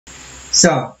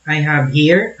So I have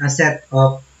here a set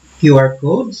of QR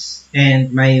codes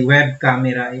and my web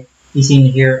camera is in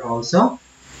here also.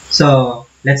 So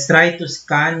let's try to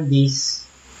scan this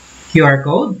QR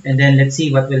code and then let's see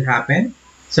what will happen.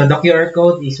 So the QR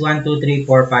code is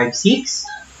 123456,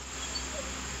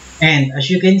 and as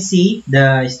you can see,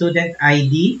 the student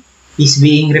ID is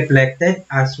being reflected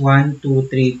as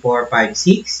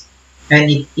 123456,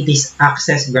 and it is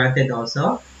access granted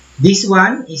also. This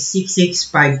one is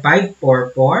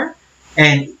 665544,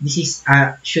 and this is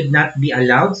should not be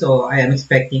allowed, so I am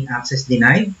expecting access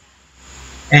denied.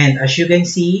 And as you can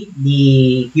see,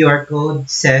 the QR code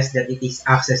says that it is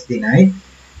access denied.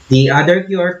 The other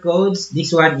QR codes,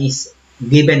 this one is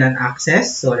given an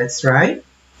access, so let's try.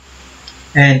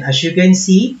 And as you can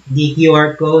see, the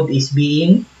QR code is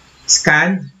being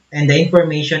scanned and the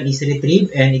information is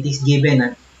retrieved and it is given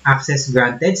an access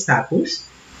granted status.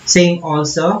 Same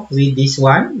also with this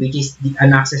one, which is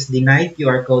an access denied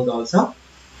QR code also.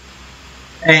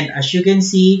 And as you can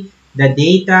see, the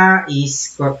data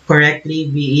is correctly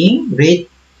being read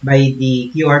by the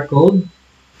QR code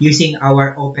using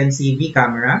our OpenCV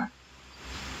camera.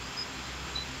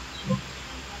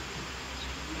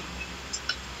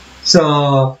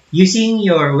 So using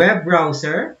your web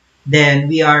browser, then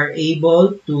we are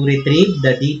able to retrieve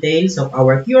the details of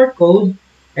our QR code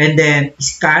and then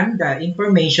scan the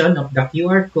information of the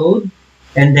QR code,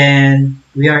 and then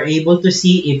we are able to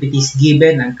see if it is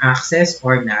given an access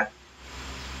or not.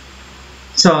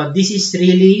 So this is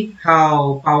really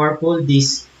how powerful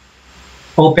this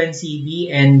OpenCV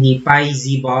and the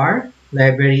pyzbar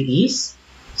library is.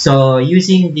 So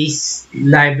using this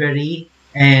library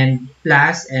and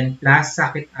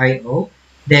Flask-SocketIO,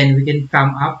 then we can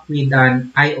come up with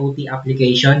an IoT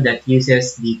application that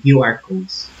uses the QR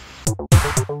codes.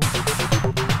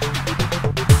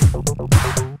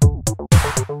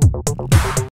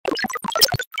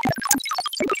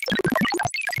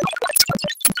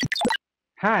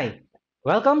 Hi,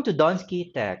 welcome to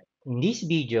DonskyTech. In this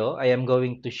video, I am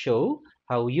going to show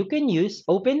how you can use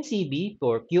OpenCV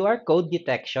for QR code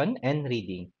detection and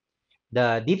reading.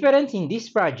 The difference in this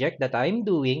project that I'm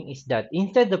doing is that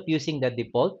instead of using the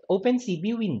default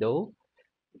OpenCV window,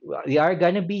 we are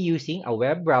going to be using a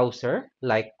web browser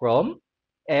like Chrome,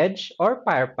 Edge, or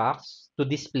Firefox to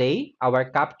display our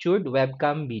captured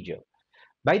webcam video.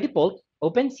 By default,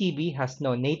 OpenCV has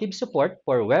no native support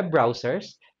for web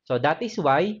browsers, so that is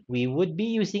why we would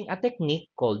be using a technique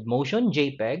called Motion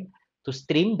JPEG to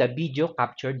stream the video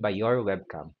captured by your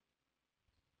webcam.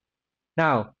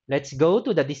 Now, let's go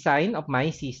to the design of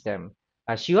my system.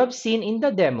 As you have seen in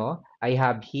the demo, I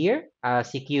have here a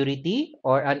security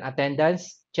or an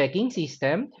attendance checking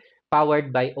system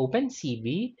powered by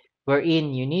OpenCV,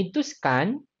 wherein you need to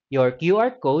scan your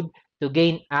QR code to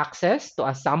gain access to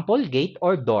a sample gate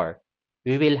or door.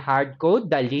 We will hard code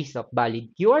the list of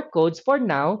valid QR codes for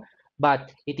now,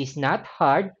 but it is not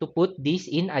hard to put this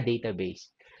in a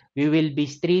database. We will be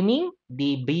streaming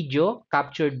the video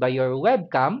captured by your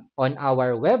webcam on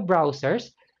our web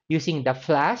browsers using the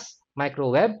Flask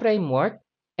microweb framework,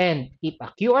 and if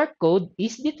a QR code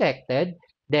is detected,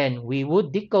 then we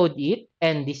would decode it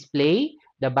and display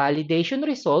the validation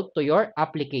result to your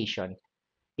application.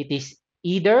 It is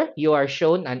either you are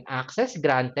shown an access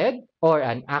granted or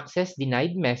an access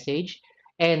denied message,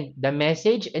 and the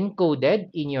message encoded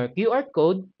in your QR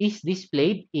code is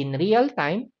displayed in real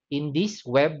time in this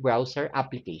web browser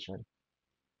application.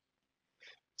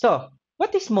 So,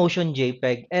 what is Motion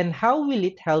JPEG and how will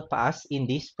it help us in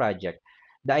this project?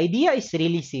 The idea is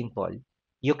really simple.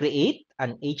 You create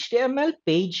an HTML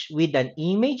page with an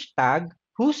image tag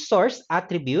whose source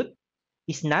attribute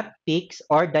is not fixed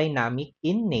or dynamic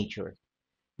in nature.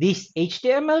 This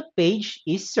HTML page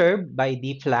is served by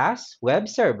the Flask web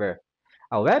server.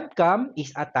 A webcam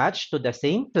is attached to the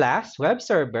same Flask web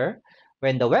server.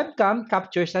 When the webcam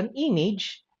captures an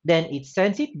image, then it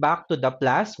sends it back to the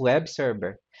Flask web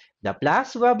server. The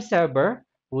Flask web server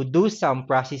would do some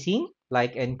processing,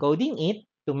 like encoding it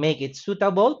to make it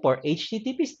suitable for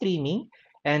HTTP streaming,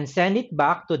 and send it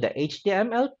back to the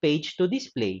HTML page to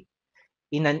display.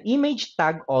 In an image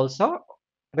tag also,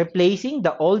 replacing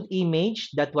the old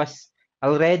image that was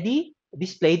already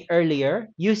displayed earlier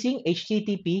using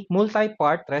HTTP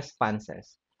multi-part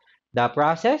responses. The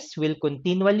process will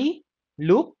continually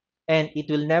loop and it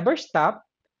will never stop,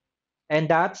 and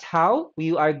that's how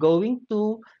we are going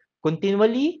to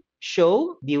continually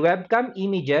show the webcam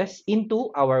images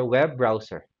into our web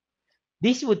browser.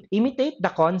 This would imitate the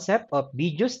concept of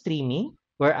video streaming,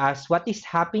 whereas what is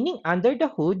happening under the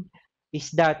hood is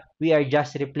that we are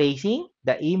just replacing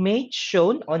the image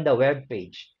shown on the web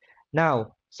page.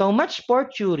 Now, So much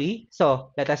for theory.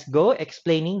 So let us go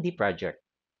explaining the project.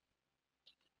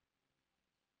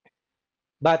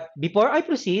 But before I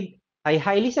proceed, I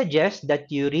highly suggest that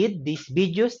you read this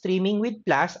video streaming with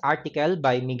Flask article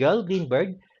by Miguel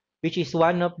Greenberg, which is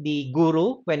one of the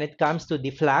guru when it comes to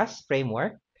the Flask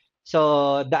framework.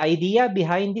 So the idea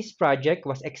behind this project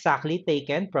was exactly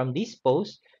taken from this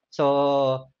post.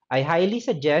 So I highly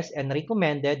suggest and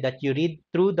recommended that you read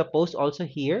through the post also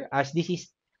here, as this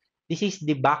is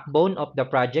the backbone of the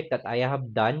project that I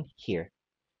have done here.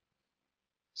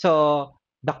 So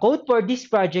the code for this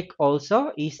project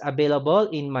also is available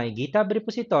in my GitHub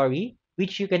repository,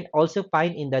 which you can also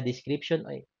find in the description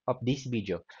of this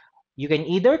video. You can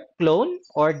either clone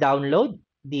or download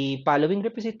the following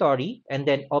repository and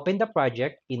then open the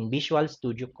project in Visual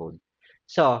Studio Code.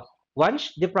 So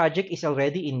once the project is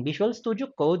already in Visual Studio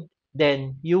Code,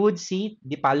 then you would see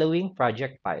the following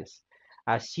project files.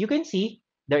 As you can see,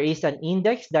 there is an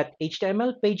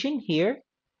index.html page in here,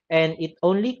 and it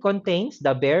only contains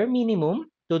the bare minimum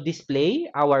to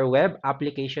display our web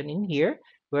application in here,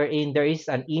 wherein there is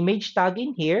an image tag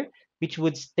in here, which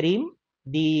would stream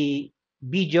the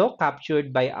video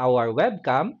captured by our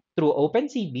webcam through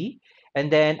OpenCV, and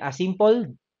then a simple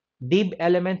div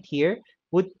element here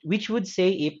which would say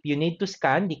if you need to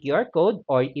scan the QR code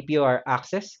or if your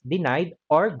access denied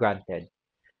or granted.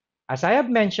 As I have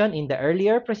mentioned in the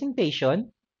earlier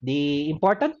presentation, the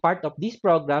important part of this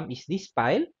program is this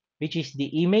file, which is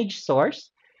the image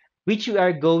source, which we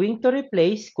are going to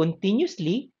replace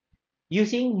continuously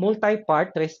using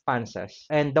multi-part responses.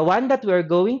 And the one that we're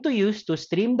going to use to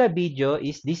stream the video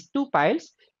is these two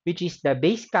files, which is the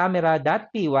base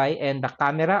camera.py and the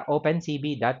camera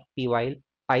opencv.py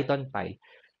Python file.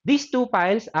 These two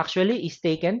files actually is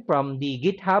taken from the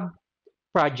GitHub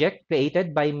project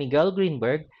created by Miguel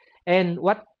Greenberg. And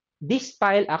what this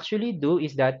file actually do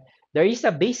is that there is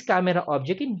a base camera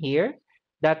object in here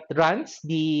that runs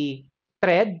the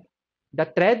thread. The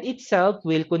thread itself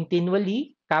will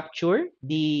continually capture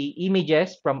the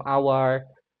images from our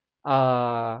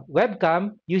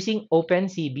webcam using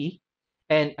OpenCV.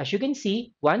 And as you can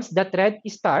see, once the thread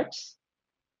starts,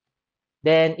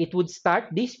 then it would start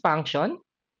this function.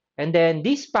 And then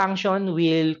this function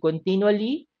will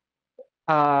continually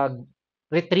uh,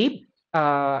 retrieve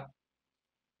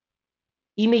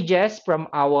images from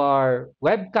our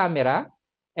web camera,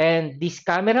 and this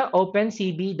camera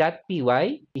opencv.py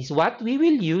is what we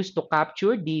will use to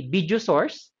capture the video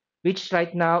source, which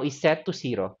right now is set to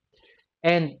 0.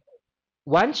 And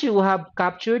once you have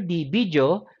captured the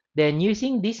video, then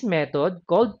using this method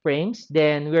called frames,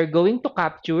 then we're going to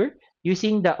capture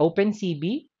using the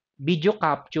OpenCV video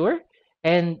capture.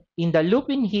 And in the loop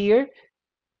in here,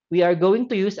 we are going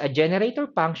to use a generator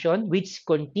function which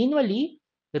continually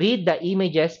read the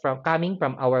images from coming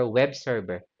from our web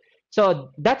server.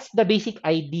 So that's the basic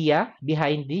idea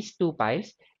behind these two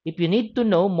files. If you need to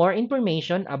know more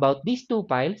information about these two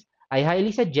files, I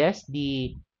highly suggest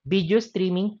the video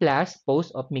streaming class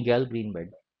post of Miguel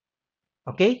Greenberg.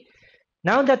 Okay,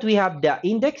 now that we have the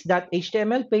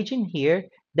index.html page in here,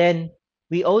 then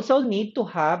we also need to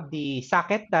have the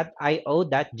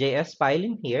socket.io.js file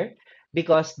in here,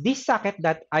 because this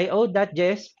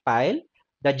socket.io.js file,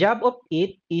 the job of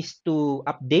it is to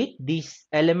update this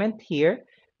element here,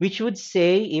 which would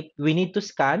say if we need to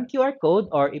scan QR code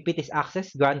or if it is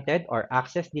access granted or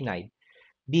access denied.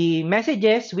 The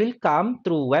messages will come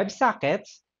through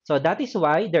WebSockets, so that is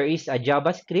why there is a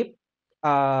JavaScript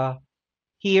uh,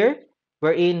 here,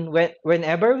 wherein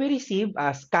whenever we receive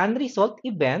a scan result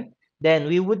event, then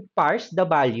we would parse the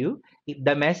value. If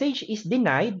the message is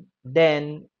denied,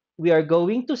 then we are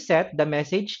going to set the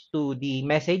message to the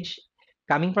message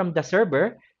coming from the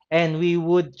server, and we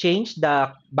would change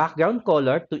the background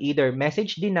color to either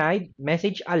message denied,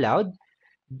 message allowed,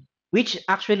 which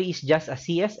actually is just a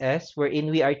CSS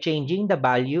wherein we are changing the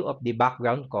value of the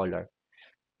background color.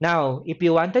 Now, if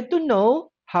you wanted to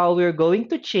know how we're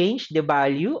going to change the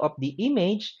value of the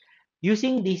image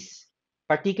using this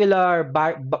particular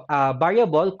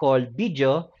variable called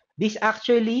video, this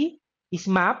actually is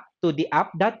mapped to the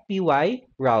app.py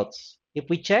routes. If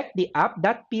we check the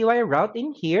app.py route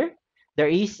in here,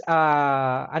 there is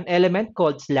an element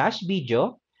called slash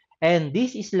video, and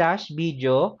this slash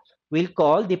video will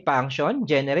call the function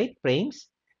generate frames.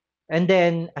 And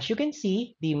then, as you can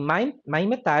see, the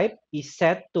MIME type is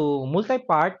set to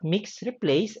multi-part mix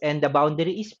replace, and the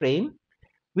boundary is frame,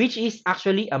 which is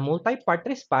actually a multi-part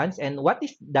response. And what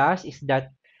it does is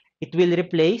that it will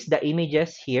replace the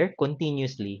images here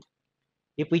continuously.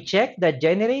 If we check the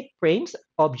generate frames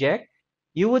object,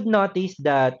 you would notice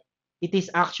that it is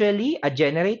actually a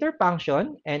generator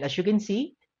function. And as you can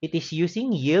see, it is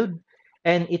using yield,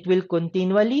 and it will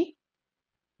continually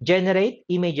generate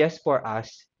images for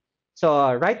us.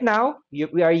 So right now,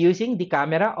 we are using the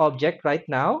camera object right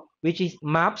now, which is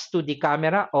maps to the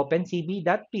camera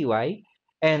OpenCV.py.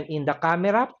 And in the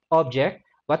camera object,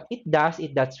 what it does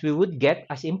is that we would get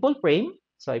a simple frame.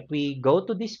 So if we go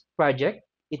to this project,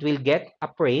 it will get a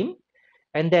frame.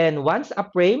 And then once a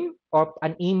frame or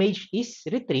an image is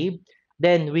retrieved,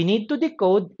 then we need to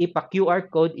decode if a QR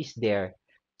code is there.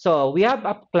 So we have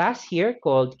a class here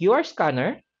called QR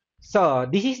scanner. So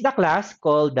this is the class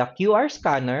called the QR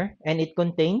scanner, and it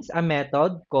contains a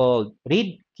method called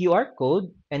read QR code,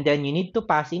 and then you need to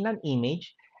pass in an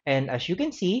image. And as you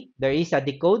can see, there is a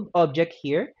decode object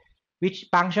here, which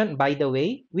function, by the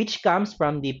way, which comes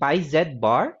from the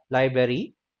pyzbar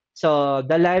library. So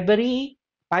the library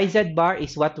pyzbar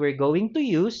is what we're going to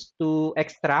use to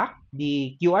extract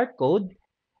the QR code.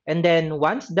 And then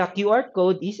once the QR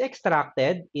code is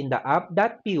extracted in the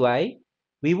app.py,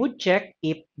 we would check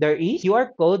if there is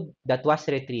QR code that was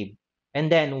retrieved.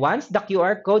 And then once the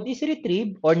QR code is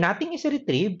retrieved or nothing is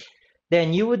retrieved,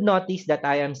 then you would notice that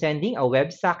I am sending a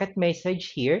WebSocket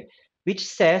message here, which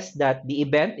says that the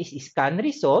event is scan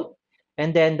result,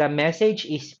 and then the message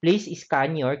is please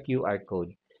scan your QR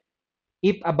code.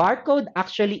 If a barcode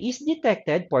actually is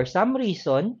detected for some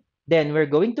reason, then we're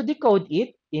going to decode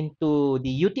it into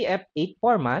the UTF-8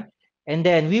 format, and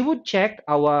then we would check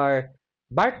our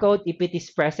barcode if it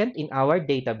is present in our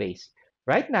database.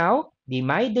 Right now, the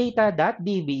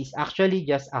mydata.db is actually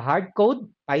just a hardcode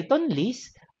Python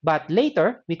list, but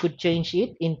later we could change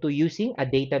it into using a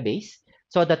database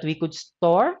so that we could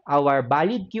store our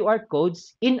valid QR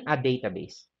codes in a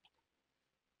database.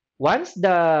 Once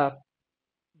the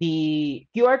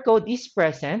QR code is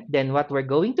present, then what we're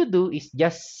going to do is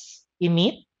just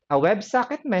emit a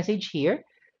WebSocket message here,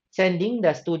 sending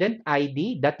the student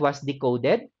ID that was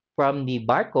decoded from the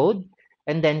barcode,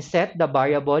 and then set the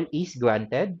variable is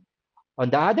granted. On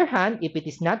the other hand, if it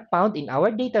is not found in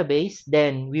our database,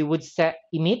 then we would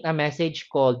emit a message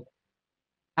called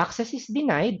access is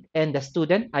denied and the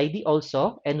student ID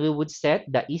also, and we would set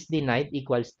the is denied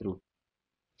equals true.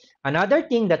 Another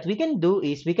thing that we can do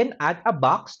is we can add a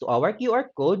box to our QR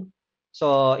code.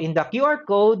 So in the QR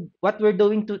code, what we're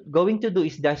going to do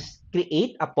is just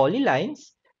create a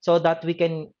polylines so that we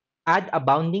can add a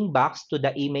bounding box to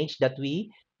the image that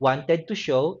we wanted to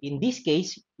show. In this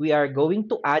case, we are going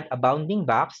to add a bounding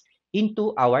box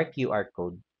into our QR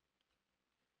code.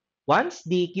 Once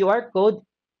the QR code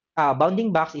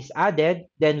bounding box is added,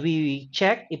 then we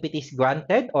check if it is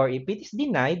granted or if it is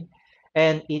denied.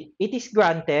 And it is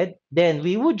granted, then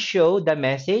we would show the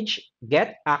message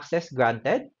get access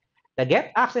granted. The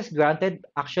get access granted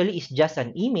actually is just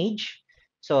an image.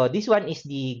 So this one is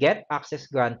the get access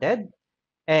granted.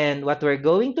 And what we're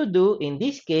going to do in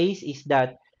this case is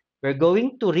that we're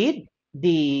going to read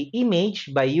the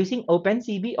image by using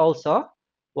OpenCV also.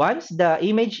 Once the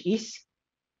image is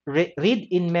read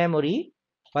in memory,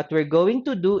 what we're going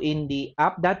to do in the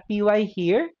app.py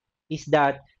here is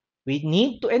that we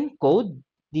need to encode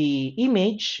the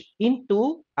image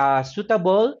into a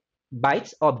suitable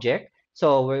bytes object.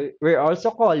 So we're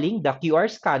also calling the QR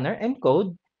scanner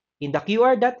encode. In the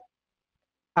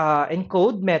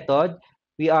encode method,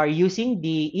 we are using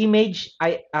the image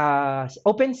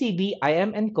OpenCV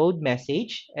IM encode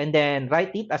message and then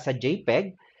write it as a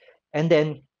JPEG and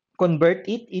then convert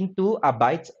it into a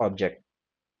bytes object.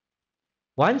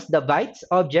 Once the bytes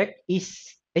object is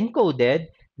encoded,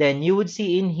 then you would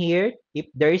see in here if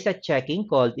there is a checking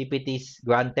called if it is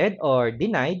granted or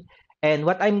denied. And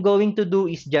what I'm going to do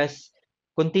is just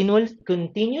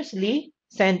continuously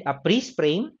send a freeze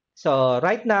frame. So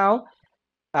right now,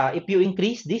 if you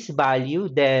increase this value,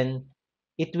 then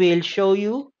it will show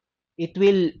you, it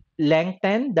will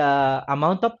lengthen the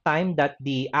amount of time that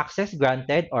the access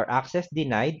granted or access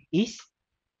denied is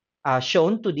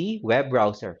shown to the web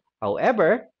browser.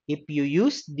 However, if you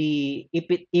use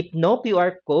if no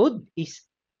QR code is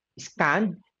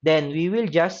scanned, then we will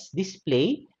just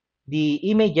display the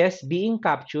images being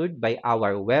captured by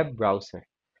our web browser.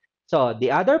 So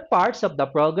the other parts of the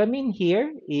programming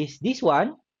here is this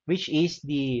one, which is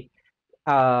the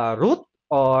root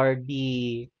or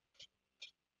the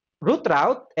root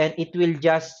route, and it will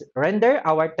just render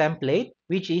our template,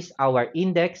 which is our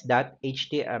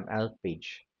index.html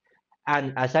page.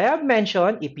 And as I have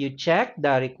mentioned, if you check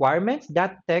the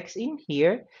requirements.txt in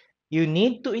here, you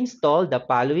need to install the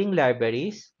following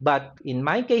libraries. But in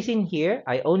my case in here,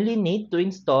 I only need to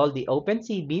install the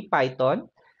OpenCV Python.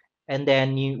 And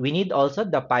then we need also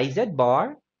the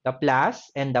pyzbar, the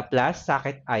Flask, and the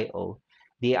Flask-SocketIO.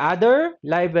 The other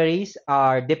libraries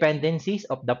are dependencies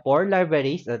of the four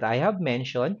libraries that I have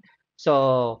mentioned.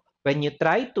 So when you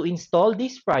try to install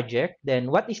this project, then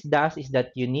what it does is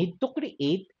that you need to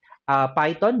create a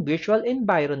Python virtual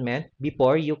environment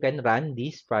before you can run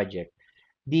this project.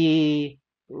 The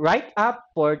write-up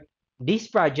for this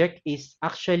project is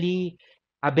actually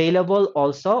available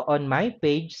also on my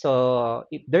page. So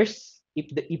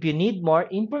if you need more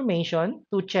information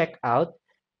to check out,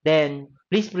 then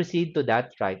please proceed to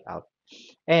that write-out.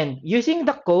 And using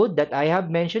the code that I have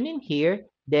mentioned in here,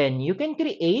 then you can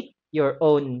create your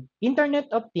own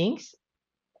Internet of Things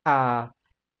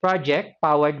project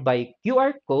powered by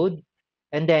QR code,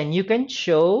 and then you can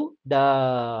show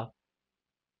the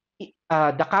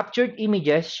captured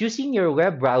images using your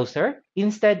web browser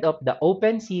instead of the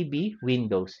OpenCV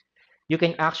windows. You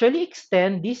can actually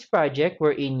extend this project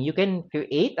wherein you can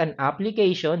create an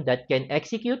application that can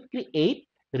execute, create,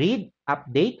 read,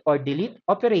 update, or delete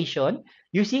operation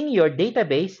using your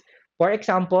database. For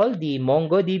example, the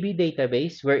MongoDB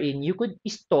database wherein you could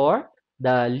store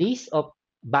the list of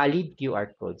valid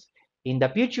QR codes. In the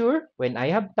future, when I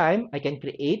have time, I can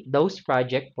create those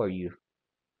projects for you.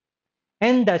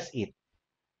 And that's it.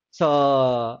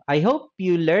 So I hope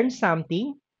you learned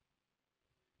something.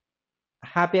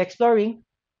 Happy exploring.